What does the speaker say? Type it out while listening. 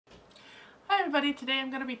everybody, today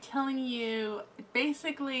I'm going to be telling you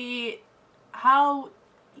basically how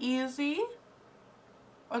easy,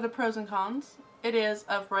 or the pros and cons, it is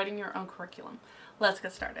of writing your own curriculum. Let's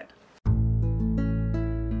get started.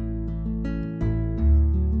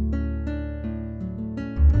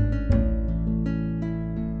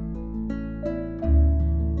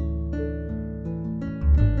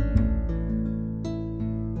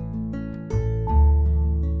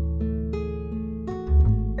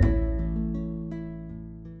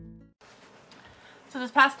 So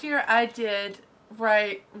this past year I did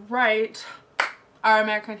write our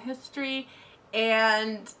American history,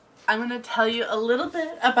 and I'm going to tell you a little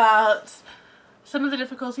bit about some of the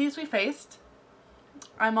difficulties we faced.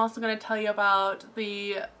 I'm also going to tell you about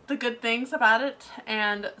the good things about it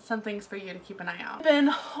and some things for you to keep an eye out. I've been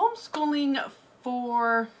homeschooling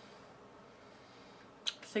for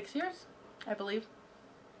 6 years, I believe.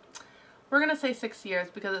 We're going to say 6 years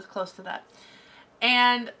because it's close to that.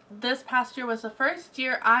 And this past year was the first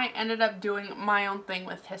year I ended up doing my own thing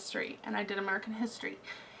with history, and I did American history.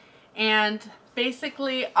 And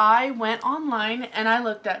basically I went online and I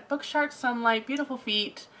looked at Bookshark, Sunlight, Beautiful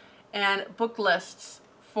Feet, and book lists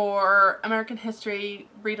for American history,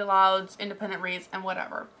 read-alouds, independent reads, and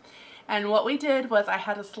whatever. And what we did was I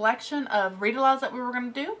had a selection of read-alouds that we were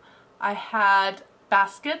going to do. I had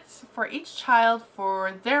baskets for each child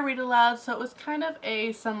for their read-aloud, so it was kind of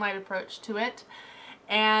a Sunlight approach to it.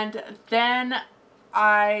 And then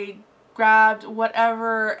I grabbed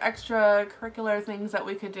whatever extracurricular things that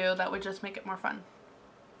we could do that would just make it more fun.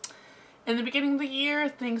 In the beginning of the year,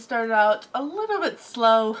 things started out a little bit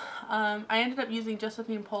slow. I ended up using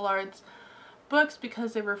Josephine Pollard's books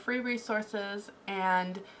because they were free resources,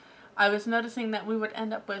 and I was noticing that we would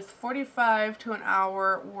end up with 45 to an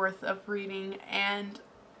hour worth of reading. And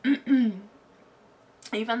even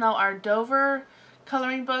though our Dover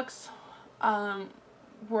coloring books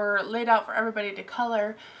were laid out for everybody to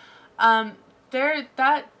color,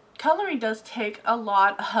 that coloring does take a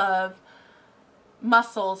lot of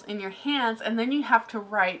muscles in your hands, and then you have to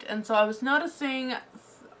write. And so I was noticing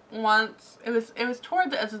once, it was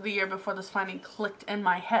toward the end of the year before this finally clicked in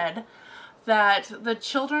my head, that the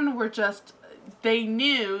children were just, they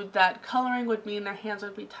knew that coloring would mean their hands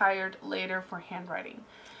would be tired later for handwriting.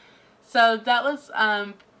 So that was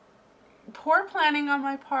poor planning on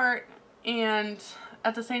my part, and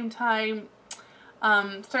at the same time,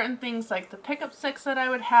 certain things like the pickup sticks that I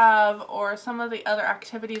would have, or some of the other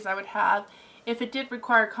activities I would have, if it did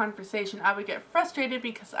require conversation, I would get frustrated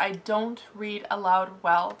because I don't read aloud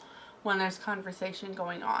well when there's conversation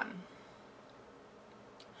going on.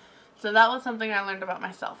 So that was something I learned about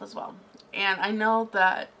myself as well. And I know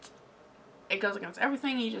that it goes against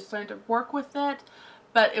everything, you just learn to work with it,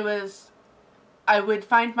 but I would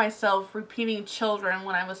find myself repeating children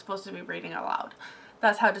when I was supposed to be reading aloud.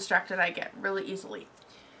 That's how distracted I get really easily.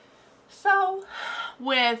 So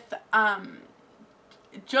with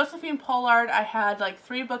Josephine Pollard, I had like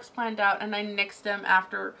 3 books planned out, and I nixed them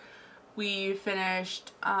after we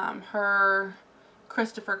finished her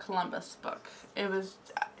Christopher Columbus book.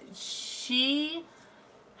 She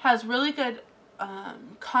has really good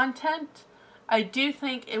content. I do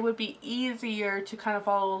think it would be easier to kind of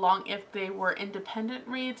follow along if they were independent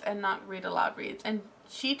reads and not read aloud reads. And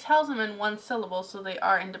she tells them in one syllable, so they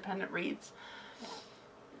are independent reads.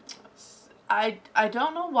 I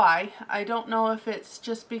don't know why. I don't know if it's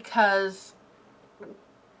just because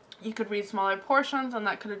you could read smaller portions, and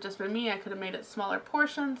that could have just been me. I could have made it smaller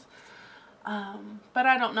portions. But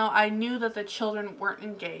I don't know. I knew that the children weren't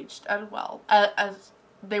engaged as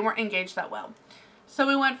they weren't engaged that well. So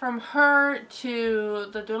we went from her to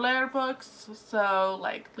the Dallaire books, so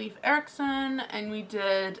like Leif Erikson, and we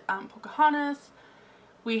did Pocahontas.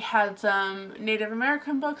 We had some Native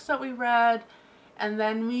American books that we read, and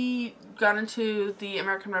then we got into the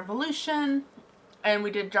American Revolution, and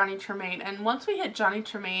we did Johnny Tremain. And once we hit Johnny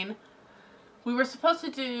Tremain, we were supposed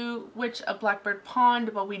to do Witch of Blackbird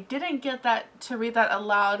Pond, but we didn't get to read that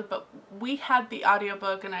aloud, but we had the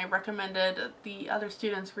audiobook, and I recommended the other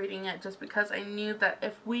students reading it just because I knew that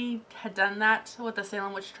if we had done that with the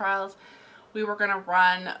Salem Witch Trials, we were going to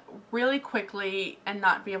run really quickly and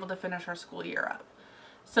not be able to finish our school year up.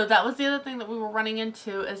 So that was the other thing that we were running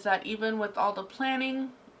into, is that even with all the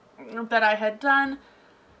planning that I had done,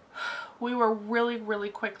 we were really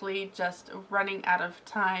quickly just running out of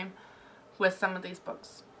time with some of these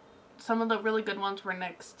books. Some of the really good ones were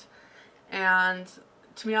nixed. And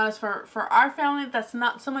to be honest, for our family, that's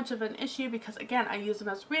not so much of an issue because, again, I use them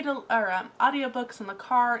as audiobooks in the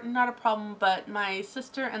car, not a problem, but my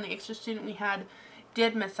sister and the extra student we had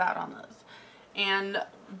did miss out on those. And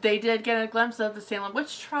they did get a glimpse of the Salem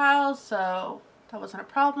witch trials, so that wasn't a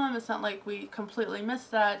problem. It's not like we completely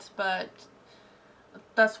missed that, but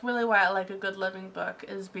that's really why I like a good living book,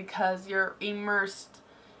 is because you're immersed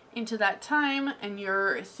into that time and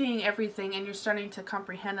you're seeing everything and you're starting to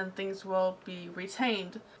comprehend, and things will be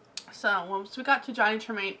retained. So once we got to Johnny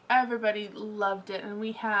Tremaine, everybody loved it, and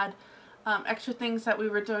we had extra things that we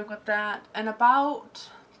were doing with that. And about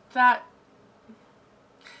that,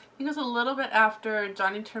 I think it was a little bit after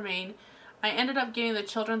Johnny Tremaine, I ended up getting the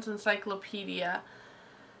Children's Encyclopedia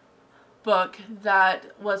book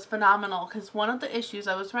that was phenomenal, because one of the issues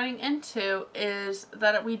I was running into is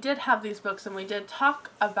that we did have these books and we did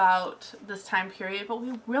talk about this time period, but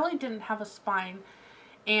we really didn't have a spine,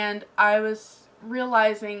 and I was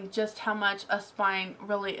realizing just how much a spine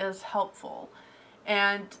really is helpful.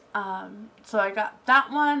 And so I got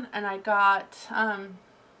that one, and I got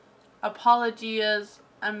Apologia's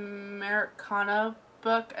Americana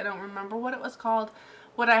book. I don't remember what it was called.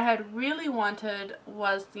 What I had really wanted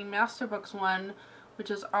was the Master Books one,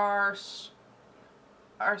 which is our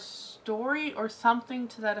story or something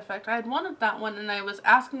to that effect. I had wanted that one, and I was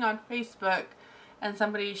asking on Facebook, and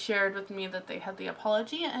somebody shared with me that they had the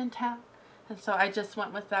Apologia in town, and so I just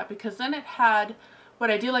went with that, because then it had,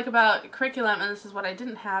 what I do like about curriculum, and this is what I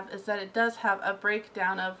didn't have, is that it does have a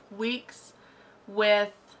breakdown of weeks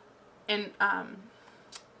with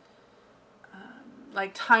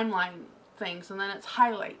like timeline things, and then it's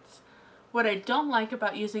highlights. What I don't like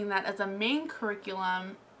about using that as a main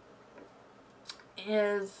curriculum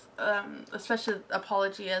is, especially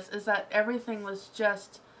Apologias, is that everything was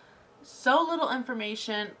just so little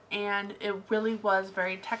information, and it really was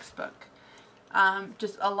very textbook.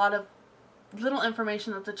 Just a lot of little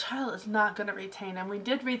information that the child is not going to retain. And we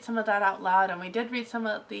did read some of that out loud, and we did read some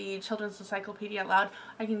of the Children's Encyclopedia out loud.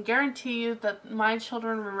 I can guarantee you that my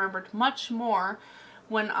children remembered much more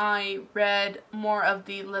when I read more of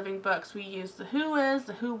the living books. We used the who is,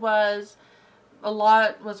 the who was, a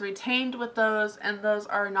lot was retained with those, and those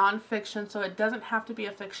are nonfiction, so it doesn't have to be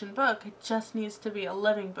a fiction book, it just needs to be a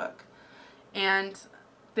living book. And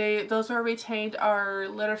those were retained. Our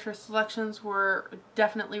literature selections were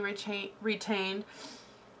definitely retained.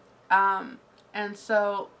 And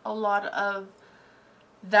so a lot of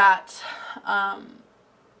that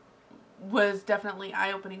was definitely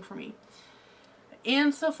eye-opening for me.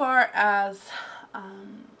 Insofar as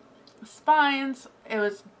spines, it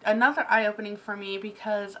was another eye-opening for me,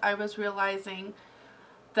 because I was realizing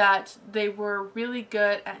that they were really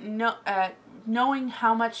good at knowing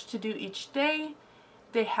how much to do each day.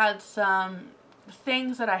 They had some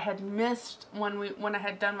things that I had missed when I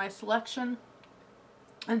had done my selection,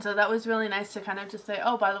 and so that was really nice to kind of just say,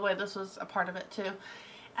 oh, by the way, this was a part of it too.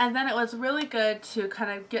 And then it was really good to kind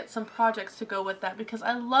of get some projects to go with that, because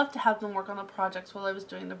I love to have them work on the projects while I was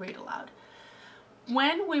doing the read aloud.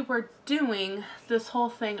 When we were doing this whole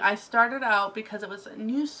thing, I started out, because it was a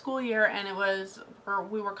new school year and it was, or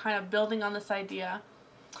we were kind of building on this idea,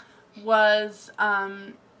 was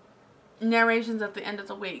narrations at the end of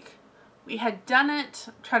the week. We had done it,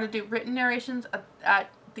 try to do written narrations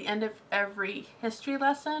at the end of every history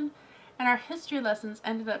lesson, and our history lessons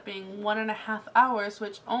ended up being 1.5 hours,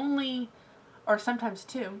 which only, or sometimes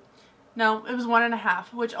 2, no, it was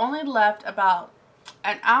 1.5, which only left about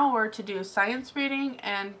an hour to do science reading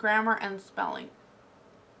and grammar and spelling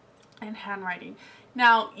and handwriting.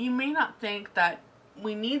 Now, you may not think that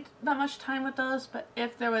we need that much time with those, but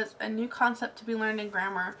if there was a new concept to be learned in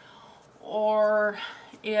grammar, or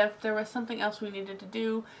if there was something else we needed to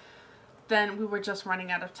do, then we were just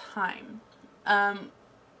running out of time.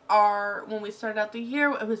 When we started out the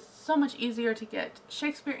year, it was so much easier to get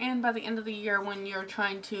Shakespeare in by the end of the year, when you're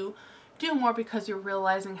trying to do more, because you're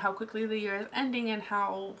realizing how quickly the year is ending and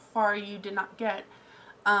how far you did not get.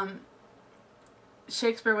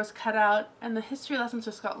 Shakespeare was cut out, and the history lessons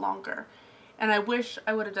just got longer. And I wish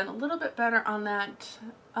I would have done a little bit better on that.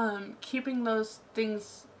 Keeping those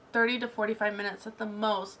things 30 to 45 minutes at the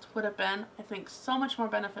most would have been, I think, so much more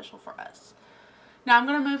beneficial for us. Now I'm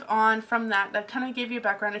going to move on from that. That kind of gave you a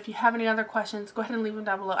background. If you have any other questions, go ahead and leave them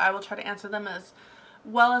down below. I will try to answer them as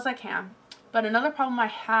well as I can. But another problem I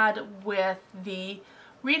had with the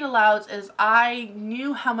read alouds is I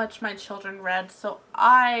knew how much my children read, so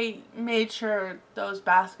I made sure those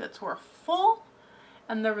baskets were full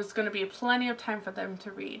and there was going to be plenty of time for them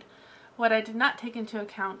to read. What I did not take into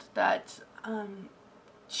account that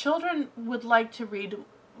children would like to read,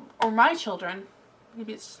 or my children,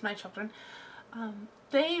 maybe it's just my children,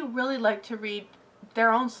 they really like to read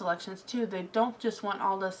their own selections too. They don't just want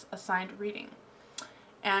all this assigned reading.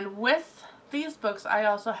 And with these books, I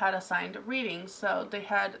also had assigned readings. So they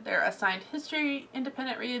had their assigned history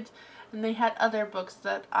independent reads, and they had other books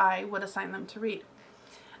that I would assign them to read.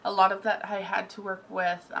 A lot of that I had to work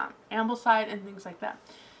with Ambleside and things like that.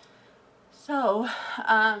 So,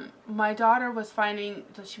 my daughter was finding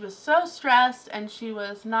that she was so stressed and she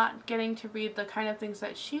was not getting to read the kind of things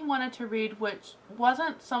that she wanted to read, which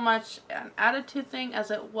wasn't so much an attitude thing as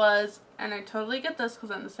it was, and I totally get this because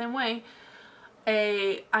I'm the same way,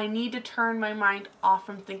 I need to turn my mind off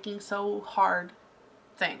from thinking so hard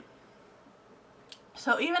thing.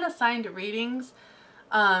 So even assigned readings,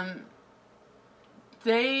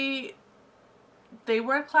 they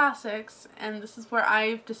were classics, and this is where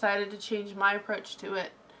I've decided to change my approach to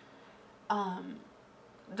it.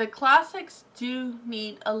 The classics do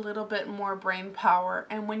need a little bit more brain power,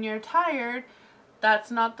 and when you're tired, that's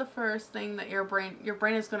not the first thing that your brain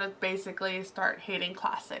is going to basically start hating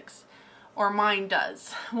classics, or mine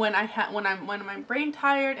does. When I'm brain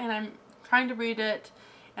tired and I'm trying to read it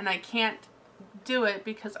and I can't do it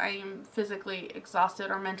because I am physically exhausted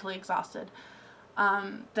or mentally exhausted,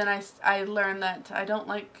 then I learn that I don't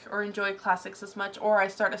like or enjoy classics as much, or I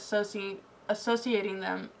start associating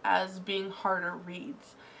them as being harder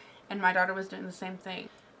reads. And my daughter was doing the same thing.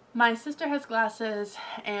 My sister has glasses,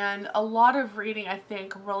 and a lot of reading, I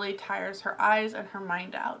think, really tires her eyes and her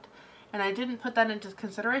mind out. And I didn't put that into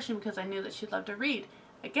consideration because I knew that she'd love to read.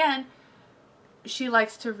 Again, she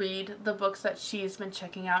likes to read the books that she's been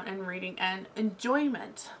checking out and reading, and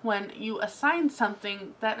enjoyment. When you assign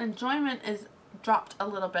something, that enjoyment is dropped a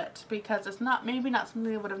little bit because it's maybe not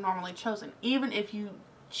something they would have normally chosen, even if you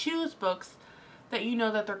choose books that you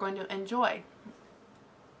know that they're going to enjoy.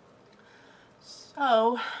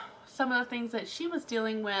 So some of the things that she was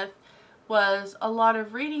dealing with was a lot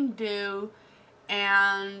of reading due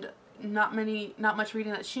and not much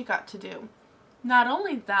reading that she got to do. Not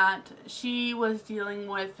only that, she was dealing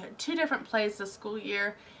with 2 different plays this school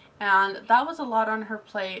year, and that was a lot on her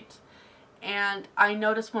plate. And I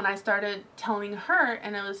noticed when I started telling her,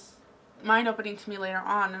 and it was mind-opening to me later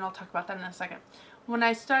on, and I'll talk about that in a second, when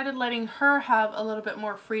I started letting her have a little bit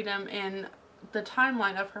more freedom in the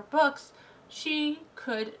timeline of her books, she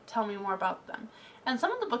could tell me more about them. And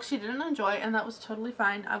some of the books she didn't enjoy, and that was totally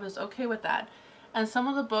fine. I was okay with that. And some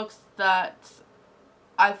of the books that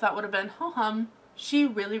I thought would have been ho-hum, she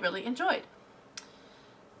really, really enjoyed.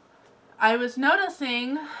 I was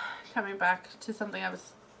noticing, coming back to something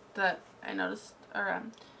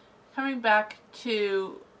coming back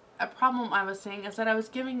to a problem I was seeing, is that I was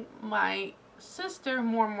giving my sister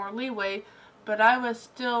more and more leeway, but I was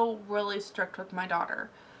still really strict with my daughter.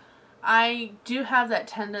 I do have that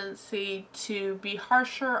tendency to be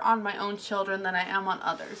harsher on my own children than I am on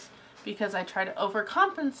others, because I try to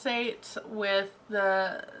overcompensate with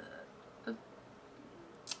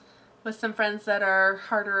some friends that are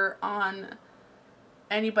harder on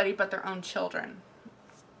anybody but their own children.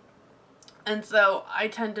 And so I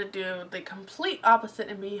tend to do the complete opposite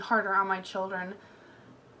and be harder on my children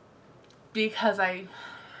because I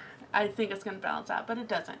think it's going to balance out, but it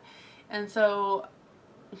doesn't. And so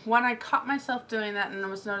when I caught myself doing that, and I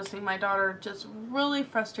was noticing my daughter just really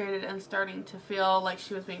frustrated and starting to feel like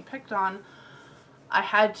she was being picked on, I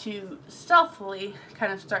had to stealthily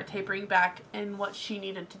kind of start tapering back in what she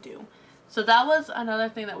needed to do. So that was another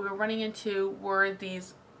thing that we were running into, were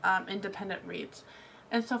these independent reads.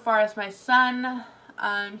 And so far as my son,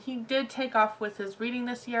 he did take off with his reading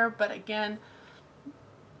this year, but again,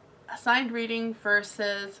 assigned reading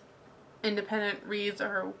versus independent reads,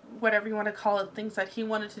 or whatever you want to call it, things that he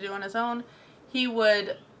wanted to do on his own. He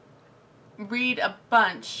would read a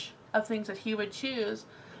bunch of things that he would choose,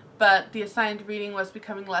 but the assigned reading was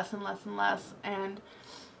becoming less and less and less, and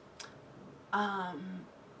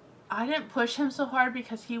I didn't push him so hard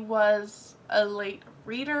because he was a late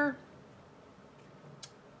reader.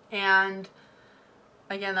 And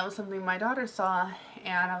again, that was something my daughter saw,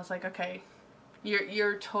 and I was like, okay,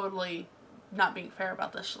 you're totally not being fair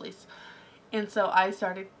about this, Shalise. And so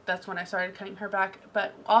that's when I started cutting her back.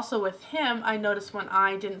 But also with him, I noticed when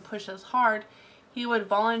I didn't push as hard, he would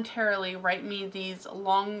voluntarily write me these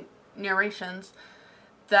long narrations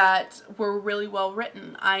that were really well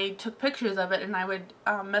written. I took pictures of it, and I would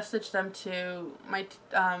message them to my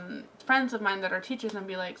friends of mine that are teachers and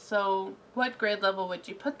be like, so what grade level would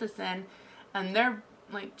you put this in? And they're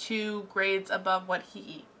like 2 grades above what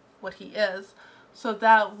he is. So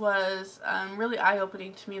that was really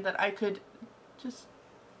eye-opening to me, that I could just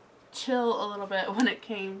chill a little bit when it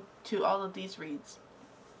came to all of these reads.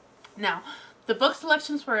 Now, the book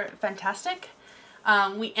selections were fantastic.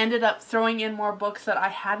 We ended up throwing in more books that I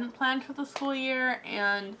hadn't planned for the school year,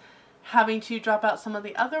 and having to drop out some of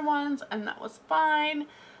the other ones, and that was fine.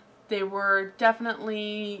 They were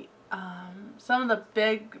definitely some of the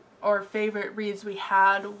big or favorite reads we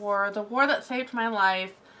had were The War That Saved My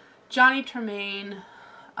Life, Johnny Tremaine,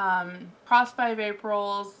 Cross 5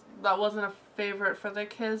 Aprils. That wasn't a favorite for the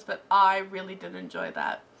kids, but I really did enjoy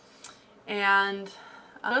that. And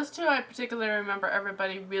those two I particularly remember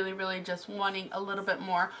everybody really just wanting a little bit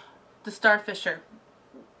more. The Starfisher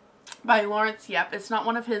by Lawrence Yep. It's not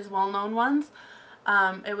one of his well-known ones.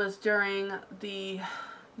 It was during the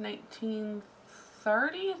 1930s,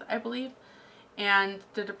 I believe, and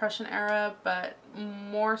the Depression era, but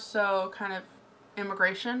more so kind of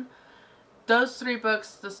immigration. Those three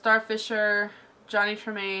books, The Starfisher, Johnny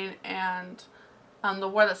Tremaine, and The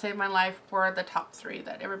War That Saved My Life, were the top three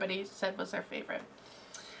that everybody said was their favorite.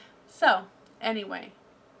 So, anyway,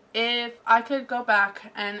 if I could go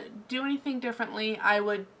back and do anything differently, I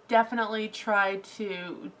would definitely try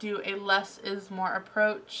to do a less is more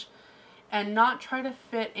approach and not try to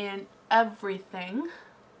fit in everything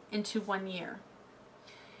into 1 year.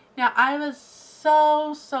 Now, I was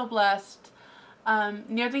so blessed.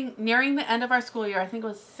 Nearing the end of our school year, I think it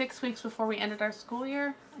was 6 weeks before we ended our school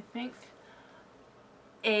year, I think,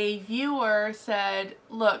 a viewer said,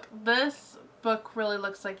 "Look, this book really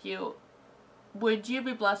looks like you. Would you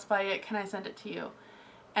be blessed by it? Can I send it to you?"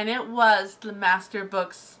 And it was the Master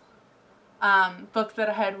Books book that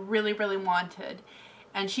I had really wanted.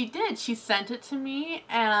 And she did. She sent it to me,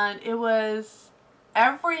 and it was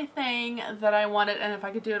everything that I wanted. And if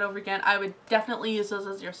I could do it over again, I would definitely use those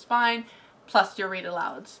as your spine plus your read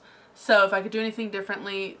alouds. So if I could do anything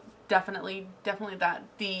differently, definitely that.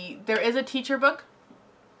 There is a teacher book,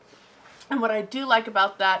 and what I do like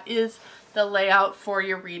about that is the layout for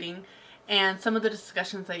your reading and some of the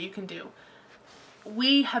discussions that you can do.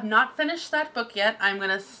 We have not finished that book yet. I'm going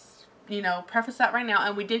to, preface that right now.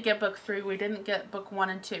 And we did get book 3. We didn't get book 1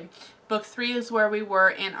 and 2. Book 3 is where we were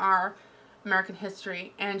in our American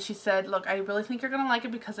history. And she said, "Look, I really think you're going to like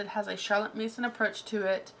it because it has a Charlotte Mason approach to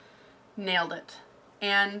it." Nailed it.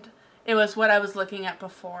 And it was what I was looking at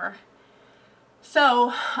before.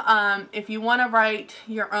 So, if you want to write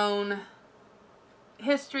your own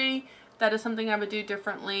history, that is something I would do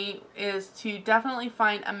differently, is to definitely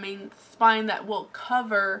find a main spine that will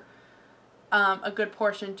cover a good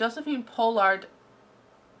portion. Josephine Pollard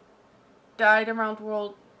died around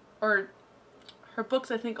her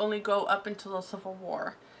books I think only go up until the Civil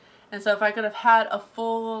War. And so if I could have had a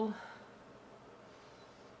full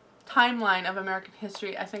timeline of American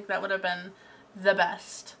history, I think that would have been the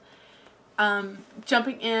best.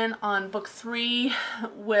 Jumping in on book 3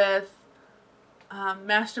 with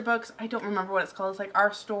Master Books, I don't remember what it's called. It's like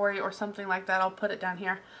Our Story or something like that. I'll put it down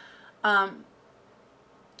here.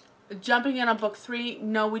 Jumping in on book 3,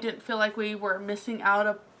 no, we didn't feel like we were missing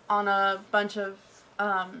out on a bunch of,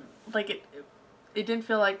 it didn't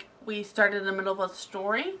feel like we started in the middle of a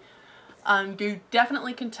story. You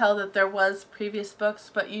definitely can tell that there was previous books,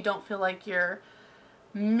 but you don't feel like you're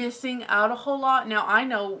missing out a whole lot. Now, I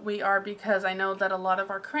know we are, because I know that a lot of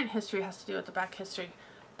our current history has to do with the back history,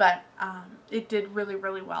 but it did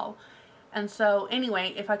really well. And so,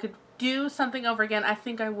 anyway, if I could do something over again, I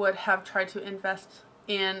think I would have tried to invest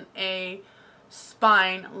in a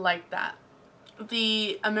spine like that.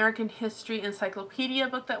 The American History Encyclopedia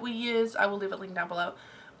book that we used, I will leave a link down below,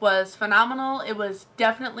 was phenomenal. It was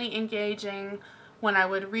definitely engaging when I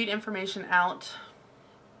would read information out.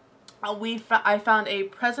 I found a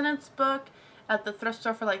president's book at the thrift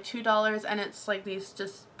store for like $2, and it's like these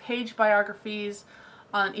just page biographies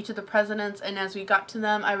on each of the presidents, and as we got to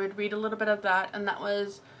them, I would read a little bit of that, and that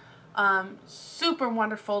was super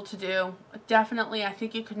wonderful to do. Definitely, I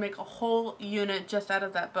think you could make a whole unit just out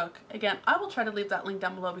of that book. Again, I will try to leave that link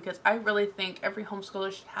down below because I really think every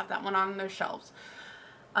homeschooler should have that one on their shelves.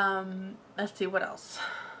 Let's see, what else?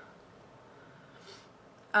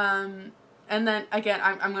 And then, again,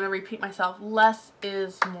 I'm going to repeat myself. Less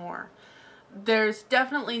is more. There's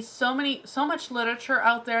definitely so much literature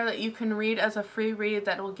out there that you can read as a free read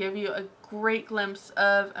that will give you a great glimpse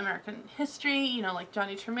of American history, like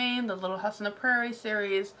Johnny Tremaine, the Little House on the Prairie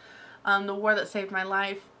series, The War That Saved My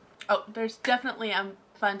Life. Oh, there's definitely a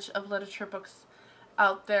bunch of literature books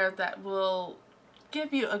out there that will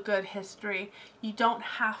give you a good history. You don't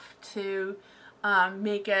have to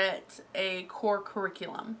make it a core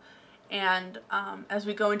curriculum. And as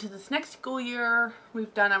we go into this next school year,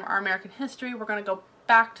 we've done our American history. We're going to go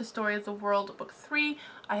back to Story of the World, book 3.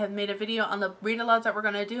 I have made a video on the read alouds that we're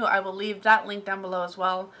going to do. I will leave that link down below as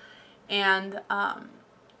well. And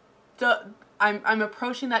I'm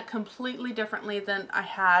approaching that completely differently than I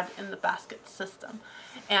had in the basket system.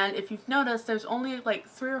 And if you've noticed, there's only like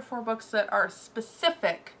 3 or 4 books that are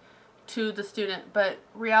specific to the student, but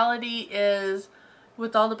reality is,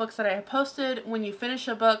 with all the books that I have posted, when you finish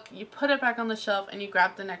a book, you put it back on the shelf and you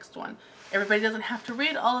grab the next one. Everybody doesn't have to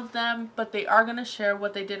read all of them, but they are going to share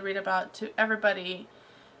what they did read about to everybody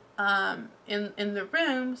in the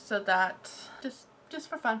room, so that just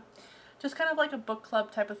for fun. Just kind of like a book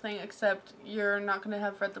club type of thing, except you're not going to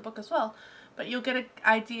have read the book as well. But you'll get an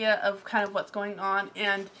idea of kind of what's going on,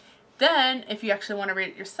 and then if you actually want to read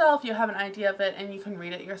it yourself, you'll have an idea of it and you can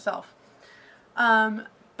read it yourself.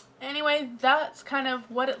 Anyway, that's kind of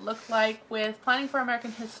what it looked like with Planning for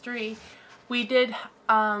American History. We did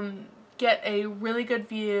get a really good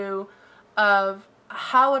view of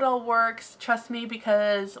how it all works. Trust me,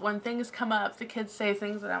 because when things come up, the kids say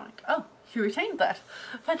things and I'm like, oh, you retained that.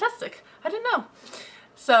 Fantastic. I didn't know.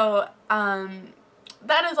 So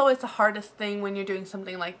that is always the hardest thing when you're doing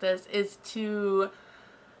something like this, is to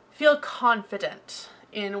feel confident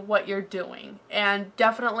in what you're doing. And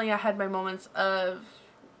definitely I had my moments of,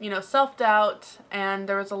 you know, self-doubt, and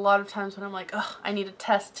there was a lot of times when I'm like, oh, I need a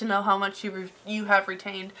test to know how much you have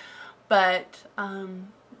retained. But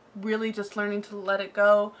really just learning to let it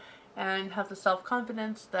go and have the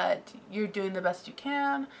self-confidence that you're doing the best you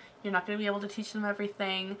can. You're not going to be able to teach them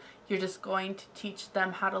everything. You're just going to teach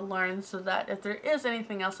them how to learn, so that if there is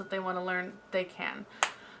anything else that they want to learn, they can.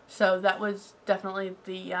 So that was definitely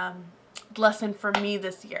the lesson for me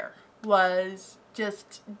this year, was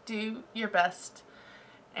just do your best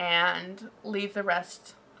and leave the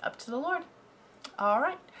rest up to the Lord.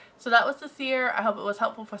 Alright, so that was this year. I hope it was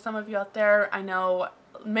helpful for some of you out there. I know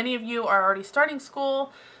many of you are already starting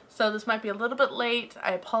school, so this might be a little bit late.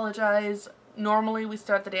 I apologize. Normally we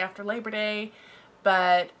start the day after Labor Day,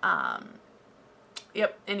 but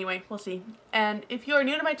yep, anyway, we'll see. And if you are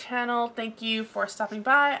new to my channel, thank you for stopping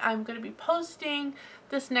by. I'm going to be posting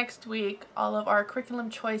this next week all of our curriculum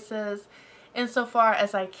choices insofar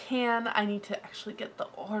as I can. I need to actually get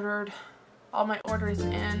all my orders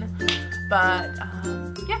in, but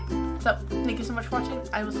yeah. So thank you so much for watching.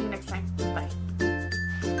 I will see you next time. Bye.